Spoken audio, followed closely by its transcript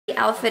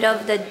Outfit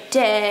of the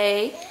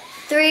day.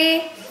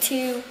 3,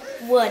 2,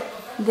 1.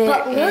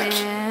 But look,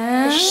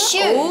 the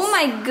shoes. Oh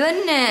my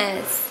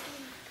goodness.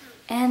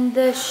 And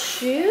the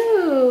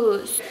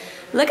shoes.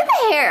 Look at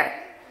the hair.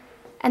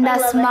 And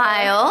that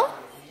smile.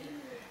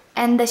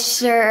 And the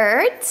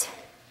shirt.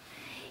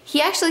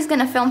 He actually is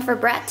going to film for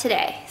BRAT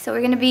today. So we're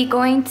going to be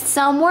going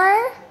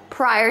somewhere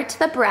prior to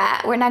the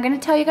BRAT. We're not going to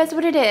tell you guys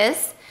what it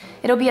is.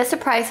 It'll be a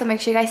surprise, so make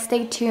sure you guys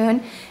stay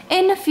tuned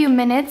in a few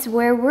minutes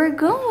where we're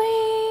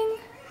going.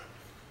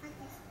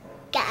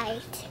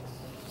 Guys,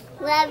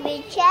 let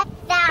me check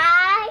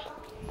that.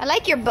 I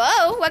like your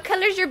bow. What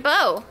color's your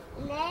bow?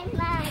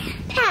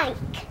 Pink.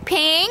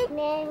 Pink?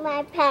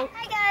 My pink.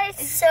 Hi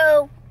guys.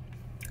 So,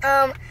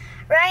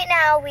 right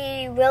now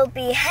we will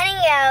be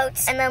heading out,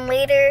 and then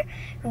later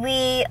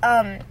we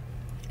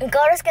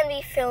Goddard's gonna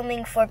be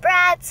filming for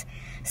BRAT.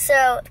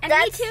 So and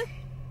that's me too.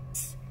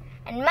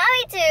 And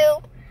mommy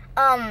too.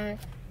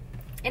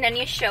 In a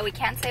new show. We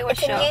can't say what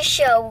show. It's a new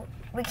show.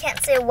 We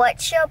can't say what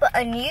show, but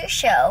a new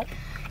show.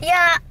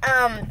 Yeah.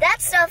 That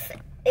stuff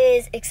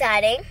is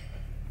exciting.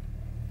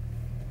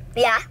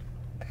 Yeah.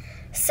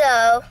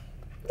 So,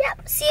 yeah.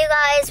 See you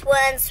guys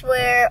once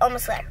we're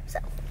almost there. So.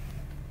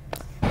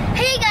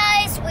 Hey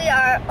guys, we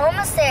are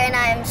almost there, and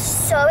I am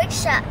so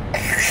excited.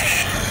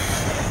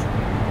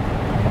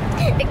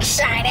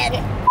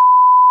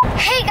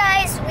 Hey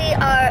guys, we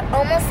are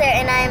almost there,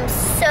 and I am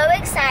so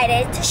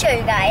excited to show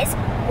you guys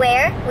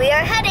where we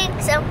are heading.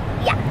 So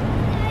yeah,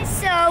 guys,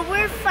 so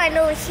we're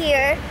finally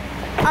here.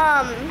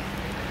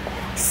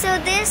 So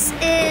this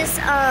is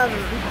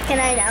can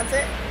I announce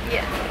it?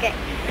 Yeah. Okay.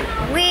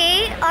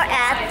 We are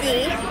at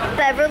the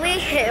Beverly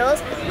Hills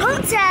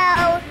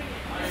Hotel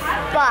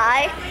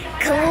by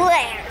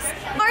Claire's.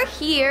 We're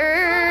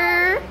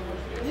here.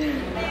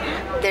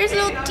 There's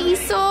little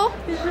Diesel.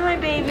 This is my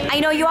baby. I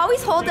know, you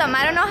always hold him.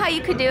 I don't know how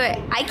you could do it.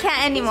 I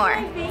can't anymore.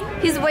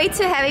 He's way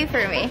too heavy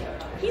for me.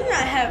 He's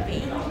not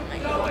heavy.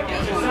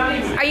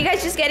 Are you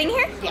guys just getting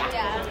here?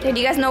 Yeah. Okay, do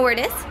you guys know where it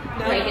is?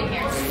 Right in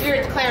here. You're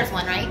at Claire's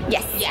one, right?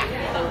 Yes. Yeah.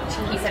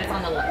 So he said it's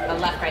on the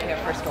left right here,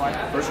 first door.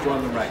 First door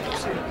on the right.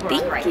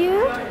 Thank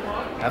you.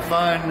 Have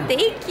fun.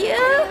 Thank you.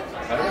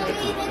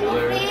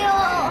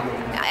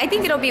 I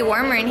think it'll be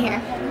warmer in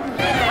here.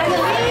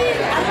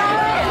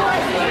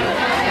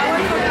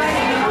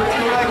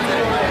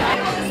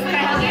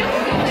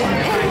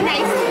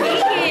 Nice to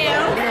meet you.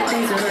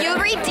 You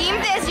redeem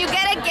this, you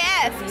get a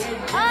gift.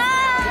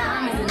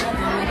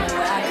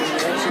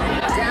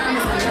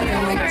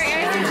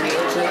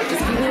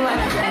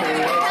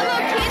 Hello,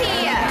 kitty.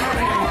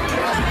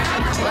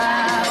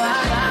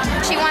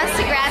 She wants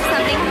to grab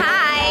something.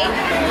 Hi.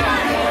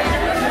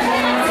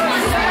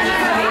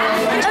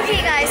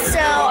 Okay guys,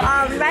 so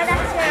right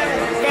after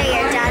they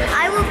are done,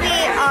 I will be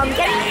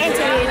getting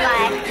interviewed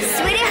by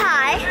Sweetie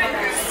High.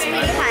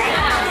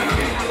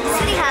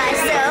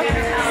 So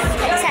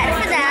excited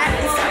for that.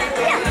 So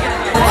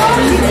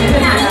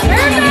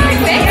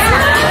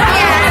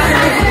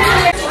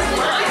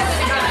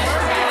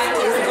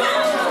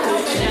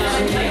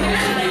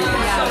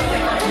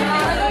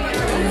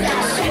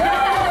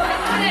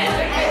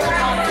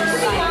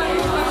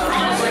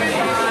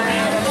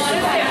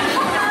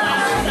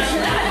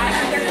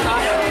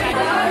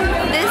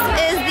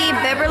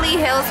Beverly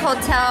Hills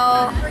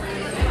Hotel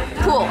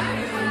pool.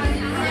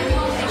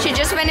 She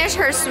just finished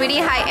her Sweetie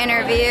High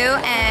interview,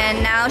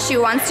 and now she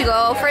wants to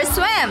go for a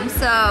swim,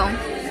 so,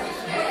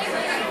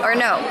 or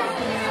no.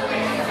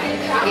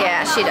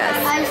 Yeah, she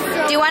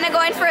does. Do you want to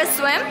go in for a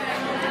swim?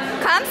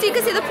 Come so you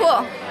can see the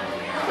pool.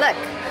 Look,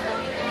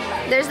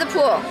 there's the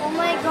pool. oh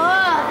my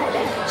god.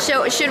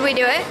 Should we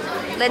do it?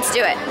 Let's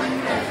do it.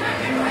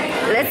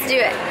 Let's do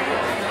it.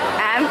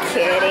 I'm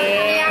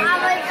kidding. Yeah,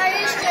 I'm like, are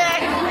you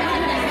sure?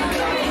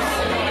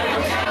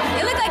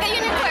 You look like a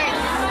unicorn.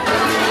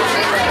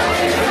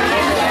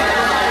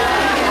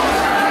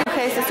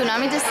 Okay, so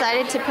Txunamy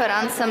decided to put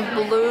on some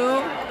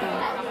blue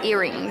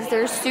earrings.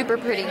 They're super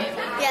pretty.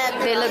 Yeah,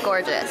 They look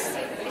gorgeous.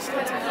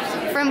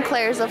 From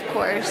Claire's, of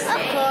course.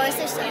 Of course,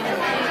 they're so good.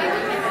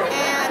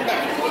 And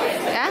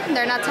Yeah,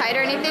 they're not tight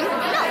or anything?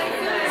 no.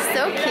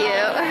 So cute.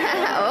 Oh,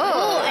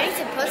 Oh, I need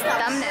to post that.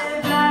 thumbnail.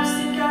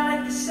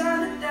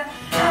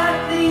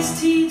 These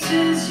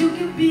teachers, you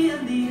could be a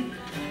leader.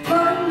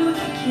 Martin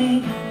Luther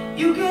King,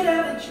 you could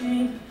have a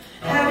dream.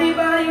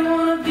 Everybody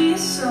wanna be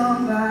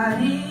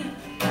somebody.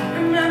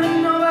 Remember,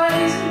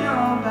 nobody's a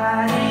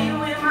nobody.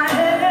 With my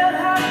head held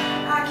high,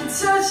 I can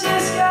touch the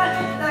sky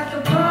like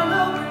a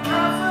ball with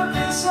my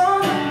footprints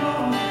on the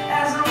moon.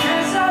 As long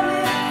as I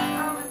live,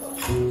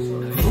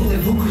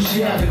 Voulez-vous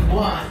coucher avec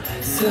moi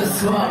ce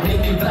soir?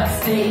 Maybe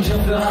backstage, on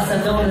fera ça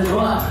dans le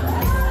noir.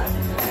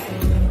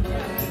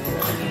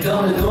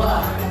 Dans le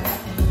noir.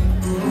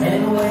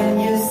 And when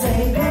you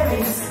say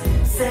Paris,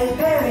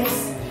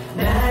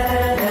 na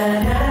na na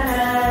na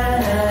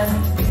na.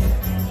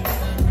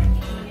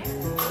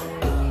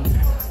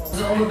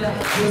 It's all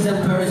about hills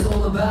and birds,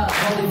 all about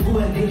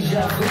Hollywood and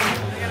deja vu.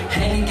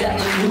 Ain't got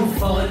the roof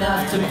falling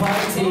off to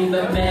party,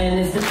 but man,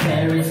 it's the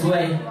Paris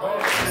way.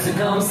 So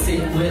come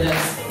sit with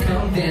us,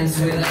 come dance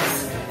with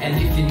us. And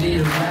if you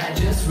need a ride,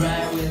 just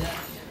ride with us.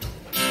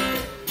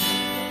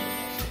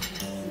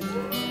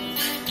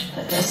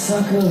 Let's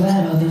talk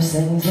about all those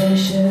things that we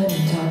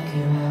shouldn't talk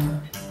about.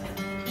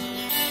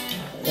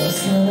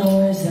 Those kind of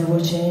words that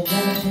will change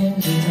everything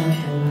we talk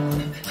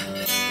about.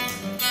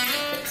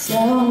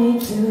 Tell me,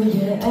 do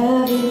you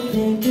ever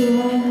think of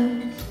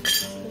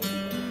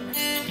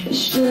us?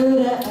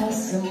 Should I ask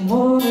some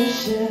more or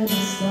should I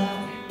stop?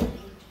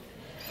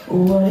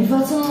 What if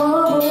our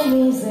tomorrow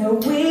means that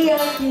we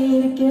are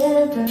here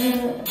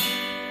together?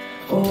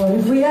 Or what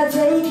if we are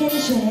taking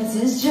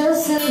chances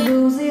just to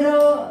lose it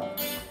all?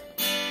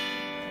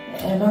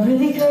 Am I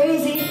really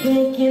crazy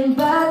thinking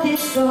about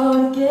this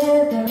all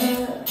together?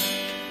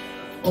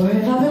 Or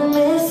have I been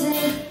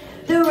missing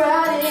the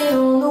writing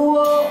on the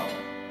wall?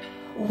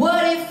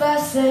 What if I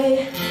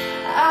say,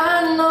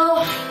 I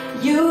know,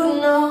 you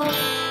know?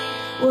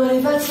 What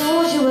if I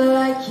told you I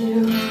like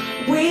you?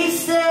 We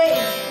stay,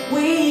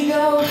 we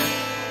go.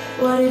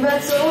 What if I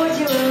told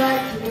you I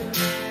like you?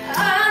 I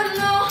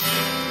know,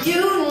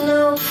 you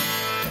know.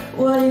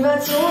 What if I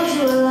told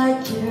you I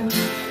like you?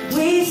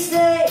 We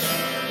stay,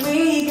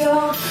 we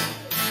go.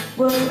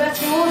 What if I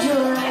told you I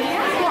like you?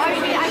 Well, I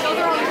mean, I go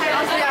there all the time. I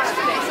was there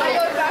yesterday, so I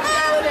go back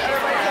now and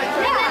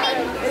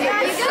everybody.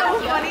 It's so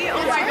funny.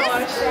 Oh my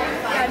gosh.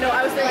 Yeah, no,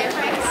 I was there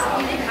yesterday.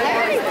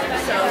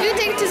 Do you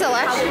take to the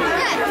lunch?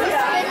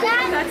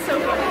 That's so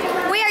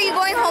funny. Wait, are you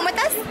going home with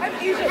us? I'm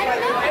usually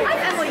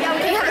Emily, yeah,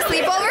 Do you have a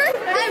sleepover?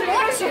 I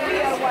want to be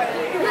a wife.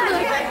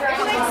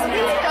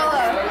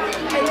 Hello.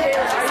 Hey,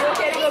 Taylor, are you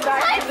okay to go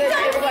back to the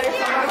table by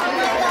yourself?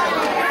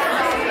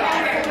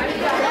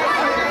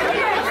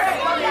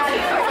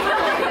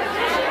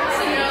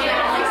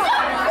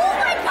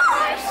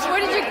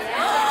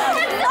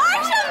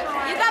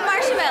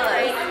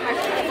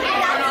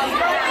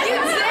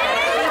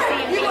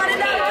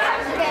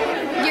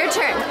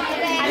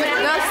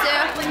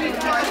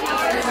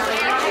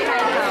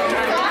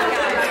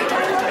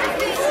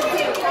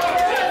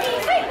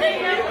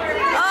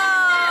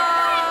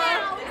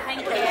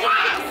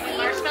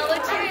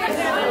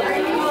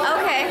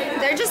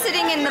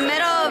 In the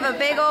middle of a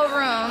big old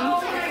room,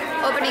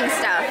 opening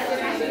stuff.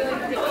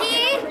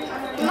 See?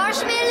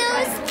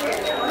 Marshmallows?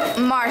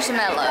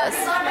 Marshmallows.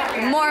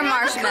 More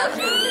marshmallows.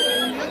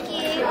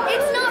 Cookie.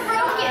 It's not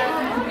broken.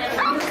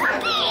 Oh,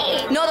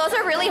 cookie! No, those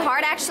are really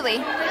hard actually.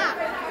 Yeah,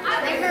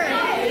 they hurt.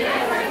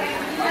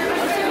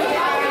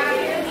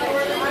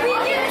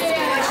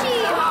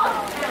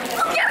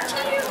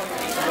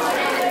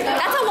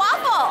 That's a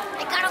waffle.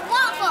 I got a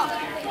waffle.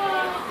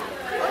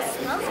 Oh, it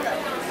smells good.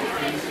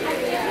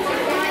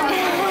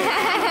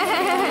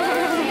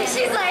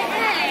 She's like,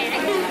 hey.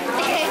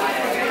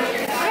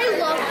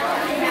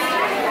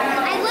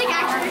 I like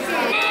actually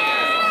seeing it.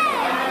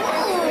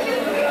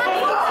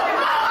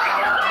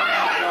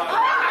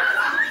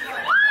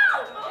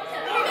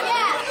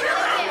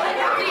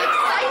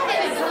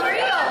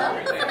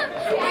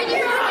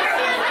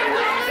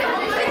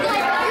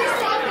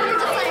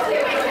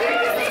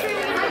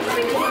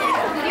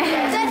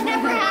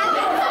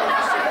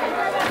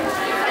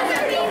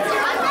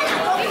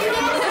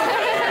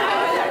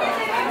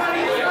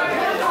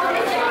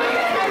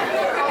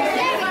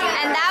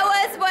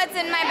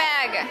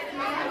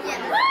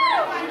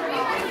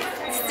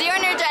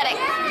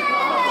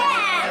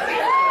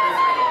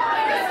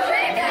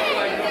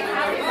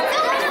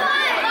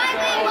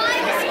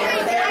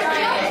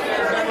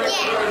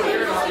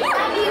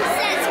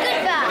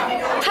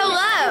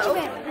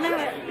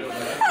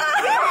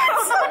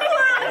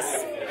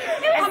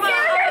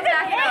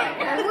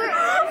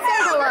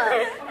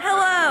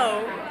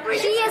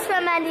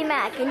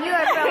 And you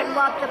are from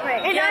Walk the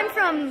Park. And I'm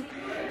from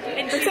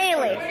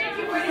Hayley.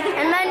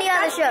 And many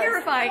other shows.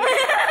 Terrifying. I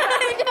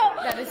know.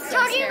 That is so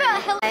Talking scary.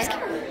 about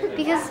Hayley.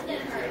 Because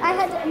I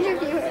had to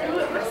interview her.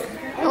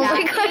 Oh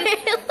my god.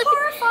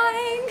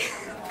 Horrifying.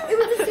 It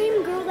was the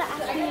same girl that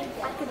asked me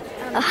if I could.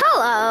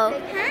 Hello.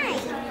 Hi.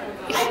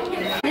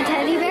 The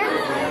teddy bear.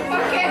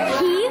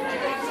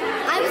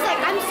 I was like,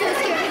 I'm so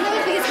scared of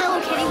those because Hello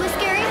Kitty was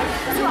scary.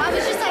 So I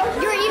was just like,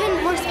 you're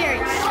even more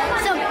scary.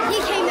 So he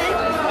came in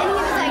and he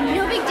was like,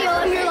 no big deal.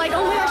 And we were like,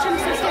 oh my gosh, I'm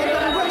so scared.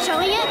 But we weren't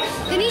showing it.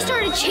 Then he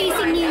started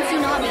chasing me and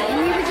Txunamy.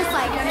 And we were just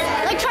like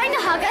trying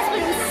to hug us,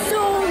 but it was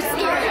so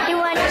scary. He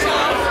went. I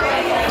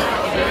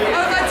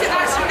would like to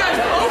ask you guys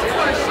both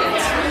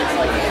questions.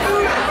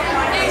 Who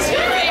is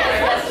your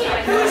favorite?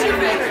 Who's your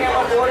favorite?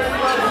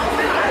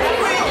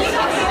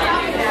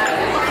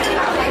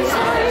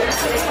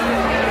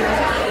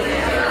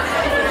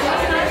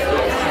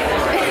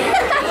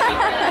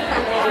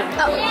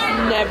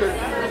 Never.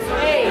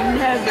 Hey,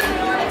 never.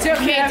 It's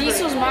okay, never.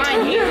 Diesel's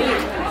mine.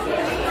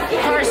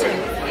 Carson.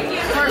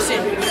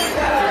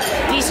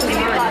 Diesel's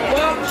mine.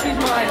 Well, she's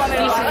mine.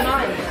 Diesel's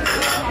mine.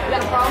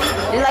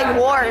 It's like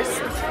wars.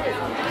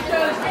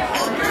 Because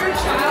your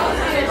child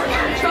is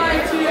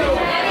trying to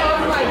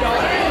hug my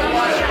daughter.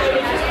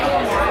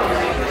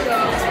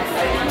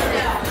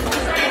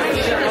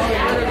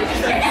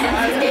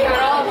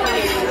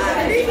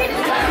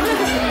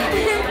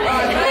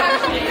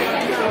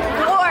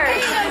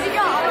 Wars.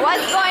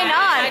 What's going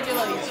on?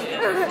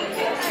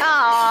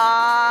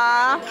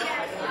 Aww.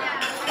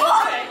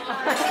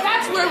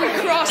 That's where we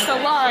crossed the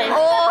line.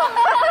 Oh.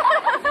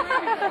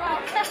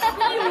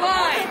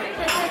 Line.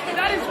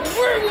 That is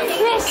where we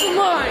crossed the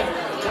line.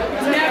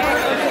 Never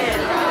again.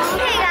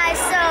 Hey guys,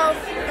 so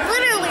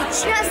literally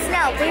just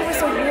now there was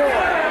a war.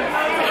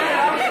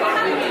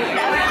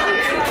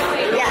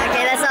 Yeah,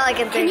 okay, that's all I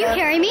can think of. Can you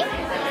carry me?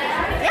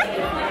 Yeah.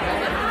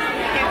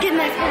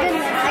 Goodness,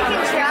 I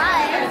can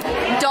try.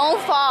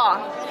 Don't fall.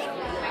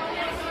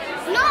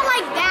 Not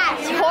like that.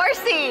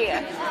 Horsey.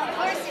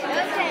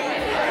 Okay.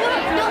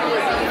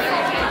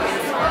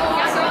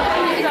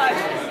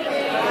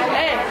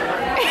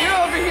 Hey, you're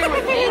over here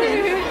with me.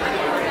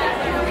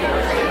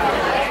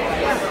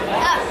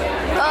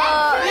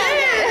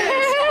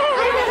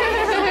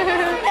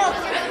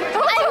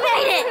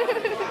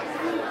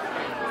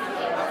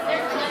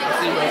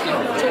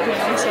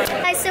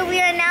 So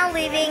we are now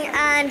leaving,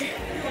 and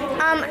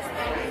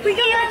We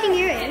got matching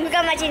earrings. we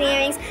got matching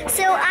earrings.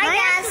 So I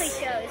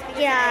guess,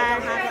 yeah,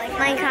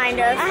 mine kind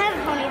of. I have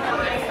ponies on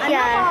mine. I'm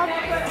Yeah. not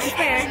bald.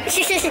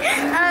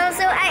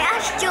 So I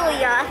asked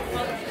Julia.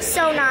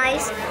 So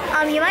nice.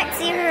 You might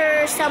see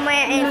her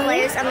somewhere in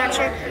Claire's. I'm not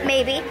sure.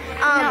 Maybe. No,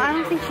 I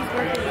don't think she's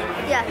working.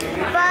 Yeah.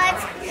 But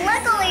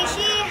luckily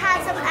she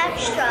had some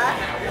extra.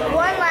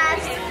 One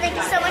last. Thank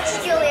you so much,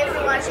 Julia,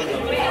 for watching.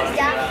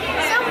 Yeah.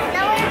 So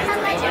now we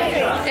have matching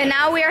earrings. And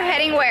now we are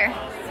heading where?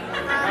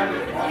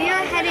 We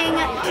are heading to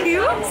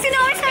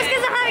Txunamy house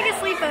because I'm having a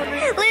sleepover.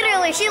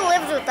 Literally, she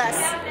lives with us.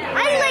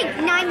 I'm like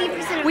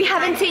 90% of We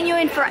haven't seen you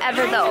in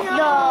forever though.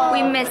 No.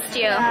 We missed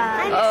you.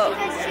 I miss Oh. you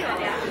guys too.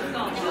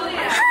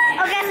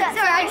 Okay, so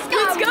Sorry, I just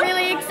got go.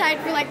 really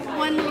excited for like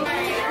one.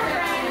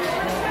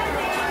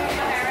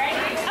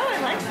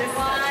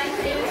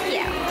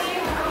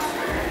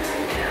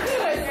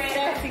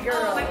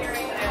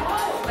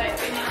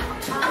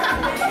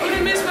 I'm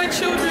gonna miss my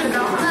children.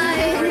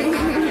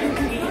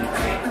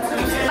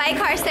 Bye,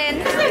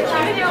 Carson.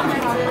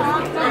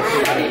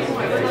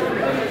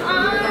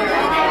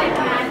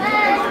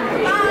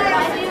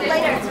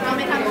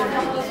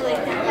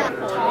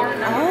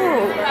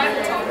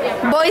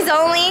 Oh. Boys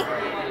only?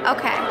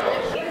 Okay.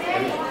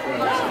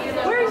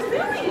 Where's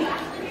Louie?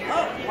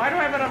 Oh, why do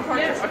I have it on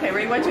portrait? Okay,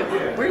 ready, 1, 2.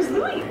 Where's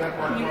Louie?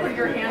 Can you put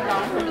your hand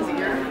on from his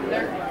ear?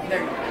 There.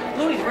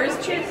 Louie, where's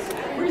Chase?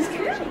 Where's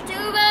Karen?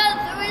 too bad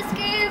the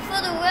whiskey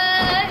for the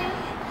way,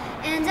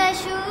 and I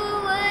sure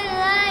would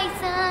like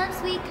some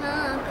sweet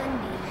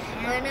company.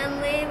 When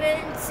I'm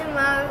leaving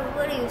tomorrow,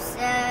 what do you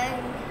say?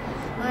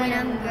 When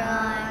I'm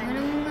gone, when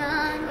I'm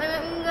gone, when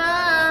I'm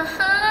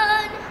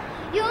gone,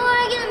 you're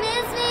gonna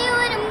miss me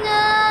when I'm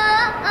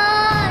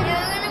gone.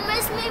 You're gonna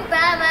miss me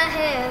by my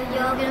hair.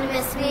 You're gonna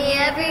miss me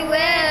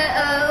everywhere.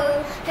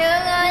 Oh,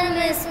 you're gonna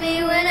miss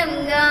me when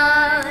I'm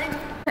gone.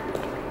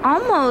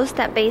 Almost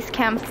at base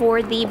camp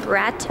for the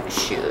BRAT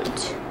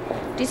shoot.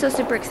 She's so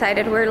super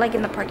excited. We're like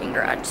in the parking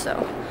garage,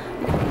 so.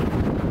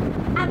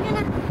 I'm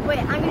gonna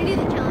do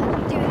the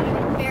challenge. Do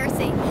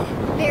embarrassing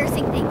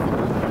things.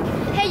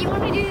 Hey, you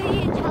want to do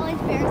the challenge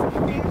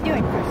embarrassing things? Do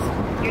it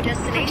first. Your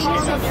destination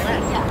is on the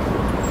left.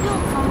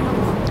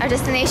 Our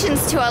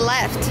destination's to our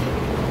left.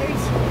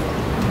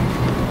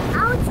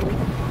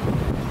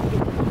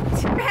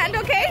 Is your hand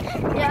okay?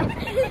 Yeah.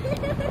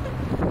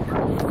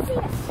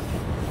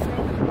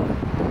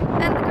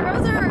 And the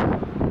girls are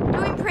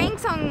doing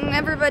pranks on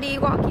everybody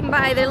walking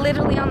by. They're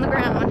literally on the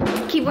ground.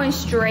 Keep going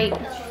straight.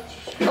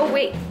 Oh,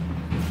 wait.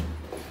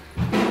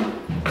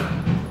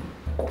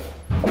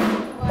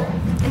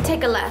 And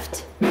take a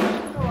left.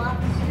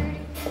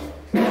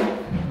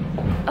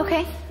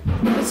 Okay,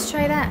 let's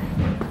try that.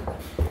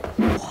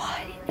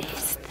 What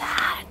is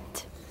that?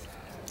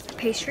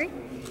 Pastry.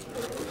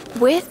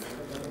 With?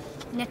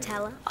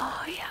 Nutella.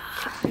 Oh,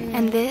 yeah.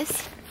 And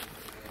this?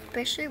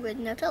 Pastry with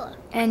Nutella.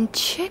 And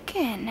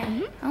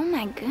chicken. Oh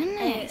my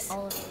goodness.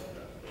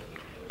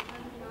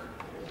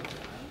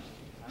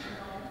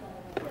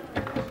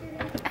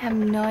 I have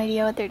no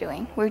idea what they're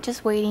doing. We're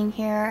just waiting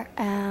here.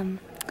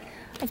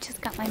 I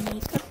just got my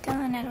makeup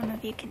done. I don't know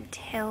if you can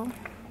tell.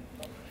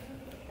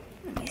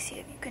 Let me see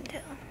if you can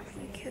tell.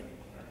 You can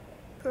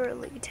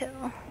barely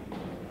tell.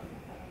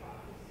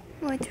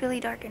 Well, it's really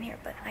dark in here,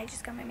 but I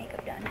just got my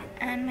makeup done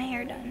and my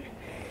hair done.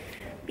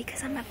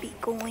 Because I'm gonna be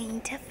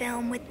going to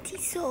film with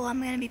Diesel.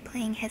 I'm gonna be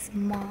playing his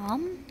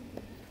mom.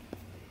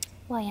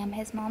 Well, I am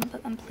his mom,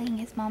 but I'm playing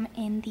his mom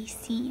in the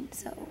scene,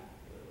 so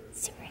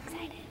super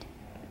excited.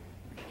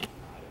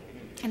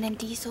 And then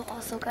Diesel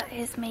also got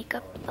his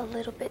makeup a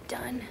little bit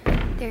done.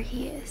 There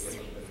he is.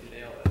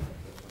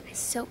 It's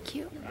so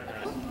cute.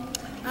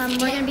 We're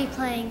gonna be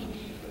playing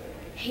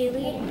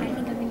Hayley. I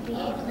think I'm gonna be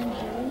playing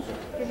Hayley.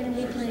 You're gonna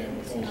be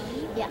playing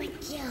Txunamy. Yeah. Oh my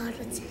God,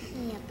 what's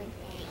happening?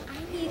 I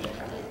need.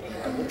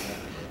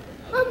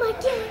 Oh my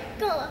God,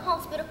 go to the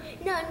hospital.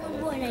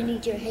 911, I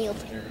need your help.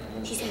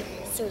 She's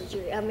having a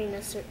surgery. I'm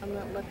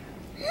not looking.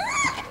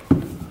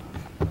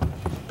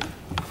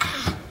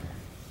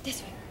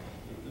 This way.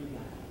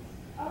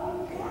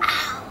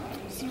 Ow.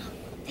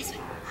 This way.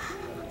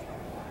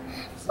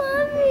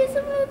 Mami,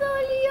 se me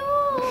dolió.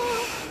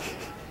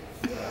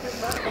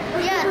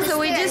 Yeah, So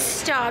we just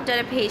stopped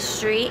at a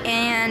pastry,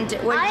 and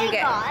what did you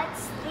get? I got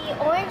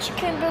the orange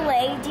creme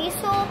brulee.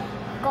 Diesel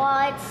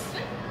got.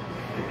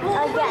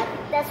 Yeah,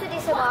 that's what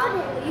Diesel got.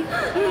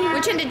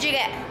 Which one did you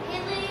get?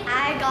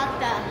 I got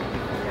that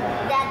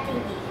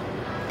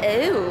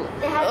thingy. Ooh.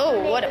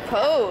 Oh, what a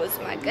pose.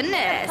 My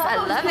goodness. I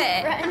love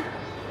it.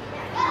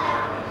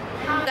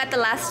 Got the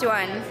last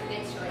one.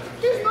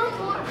 There's no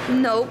more.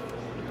 Nope.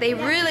 They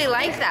really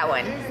like that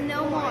one. There's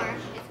no more.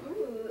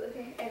 Ooh,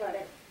 okay, I got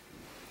it.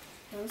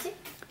 Let me see.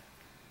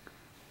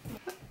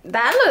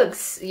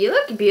 You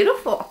look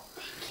beautiful.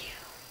 Thank you.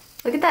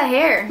 Look at that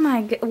hair. Oh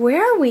my God,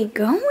 where are we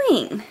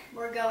going?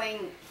 We're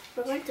going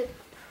to.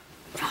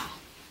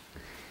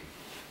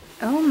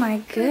 Oh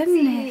my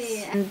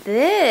goodness. And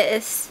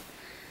this.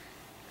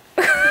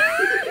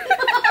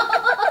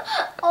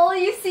 All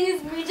you see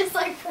is me just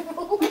like.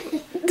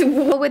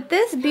 With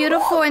this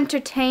beautiful,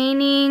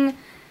 entertaining,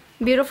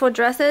 beautiful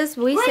dresses,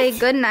 we say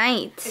good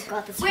night.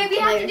 Wait, we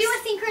have to do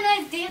a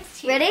synchronized dance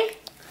here. Ready?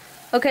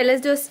 Okay,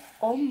 let's do this.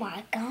 Oh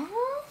my god.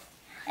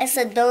 It's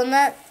a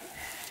donut.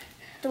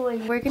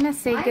 We're gonna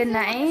say good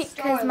night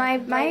because my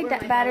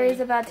battery is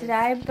about to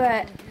die,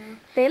 but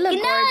they look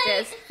Good night.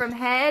 gorgeous. From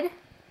head,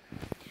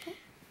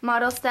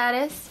 model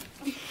status.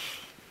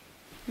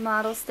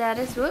 Model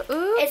status. Woo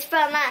 -oo. It's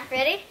from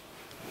ready?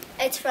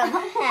 It's from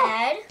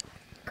head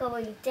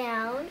going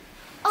down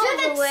all To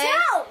the the way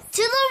toes.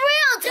 to the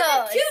real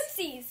toes.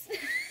 Tootsies.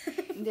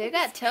 They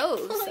got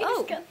toes.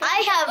 Oh, I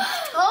have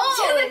toes.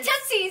 To the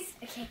tootsies.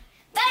 Okay.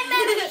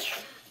 Bye,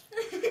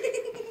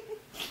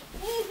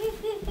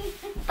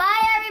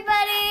 Bye,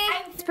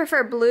 everybody.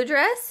 prefer blue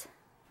dress,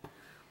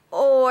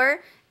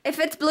 or if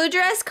it's blue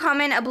dress,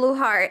 comment a blue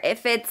heart.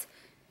 If it's,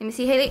 let me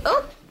see, Hayley.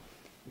 Oh,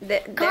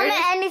 Comment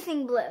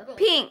anything blue.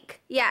 Pink.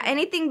 Yeah,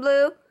 anything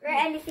blue. Or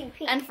anything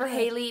pink. And for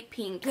Hayley,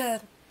 pink. Bye,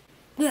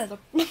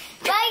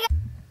 guys.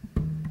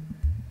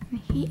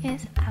 He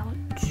is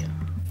out.